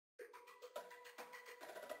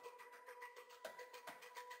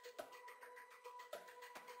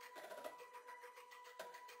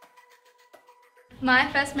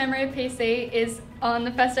My first memory of PC is on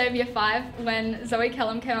the first day of year 5 when Zoe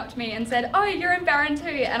Kellum came up to me and said, "Oh, you're in Baron too,"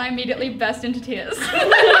 and I immediately burst into tears.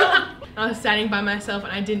 I was standing by myself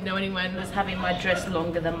and I didn't know anyone. I was having my dress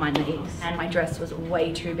longer than my knees and my dress was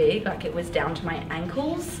way too big, like it was down to my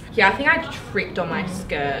ankles. Yeah, I think I tripped on my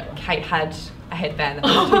skirt. Kate had a headband that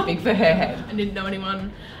was too big for her head. I didn't know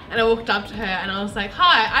anyone and I walked up to her and I was like,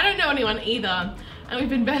 "Hi, I don't know anyone either." And we've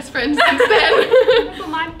been best friends since then. For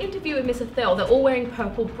my interview with Miss Ethel, they're all wearing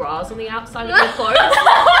purple bras on the outside of their clothes.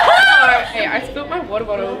 Hey, I spilled my water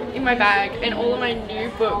bottle in my bag and all of my new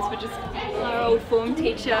books were just... Our old form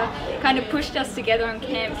teacher kind of pushed us together on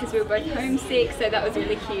camp because we were both homesick, so that was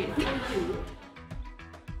really cute.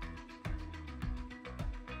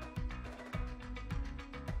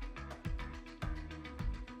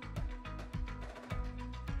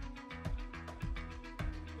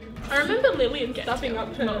 I remember Lillian stuffing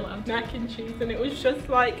up her mac and cheese and it was just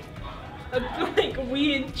like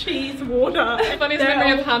weird cheese water. The funniest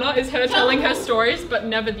memory of Hannah is her telling her stories but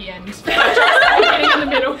never the end. Just getting in the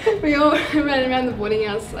middle. We all ran around the boarding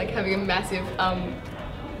house like having a massive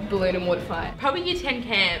balloon and water fight. Probably year 10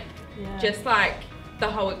 camp, just like the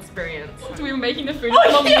whole experience. So we were making the food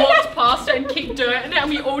and Mum walked past her and kicked dirt and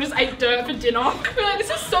we all just ate dirt for dinner. We were like, this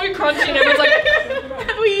is so crunchy and everyone's like...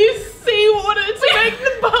 And we used seawater to make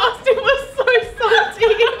the pasta, it was so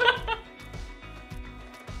salty.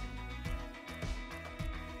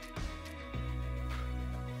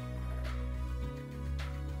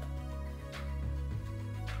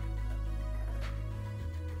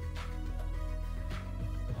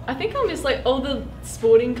 I think I miss like all the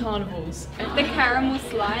sporting carnivals. The caramel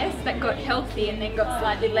slice that got healthy and then got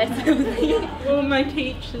slightly less healthy. All my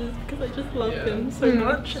teachers, because I just love them so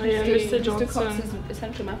much. Mr. Cox's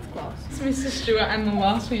essential maths class. It's Mr. Stewart and the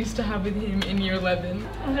last we used to have with him in year 11.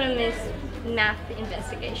 I'm gonna miss math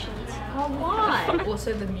investigations. Oh, why?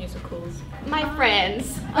 Also the musicals. My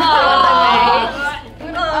friends.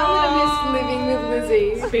 I'm gonna miss living with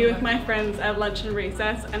Lizzie. Be with my friends at lunch and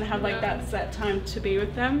recess and have like that set time to be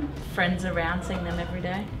with them. Friends around, seeing them every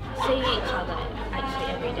day. Seeing each other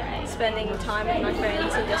actually every day. Spending time with my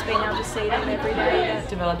friends and just being able to see them every day.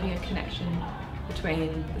 Developing a connection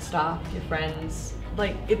between the staff, your friends.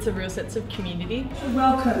 Like, it's a real sense of community.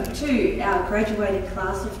 Welcome to our graduating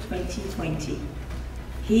class of 2020.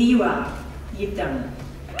 Here you are, you've done it.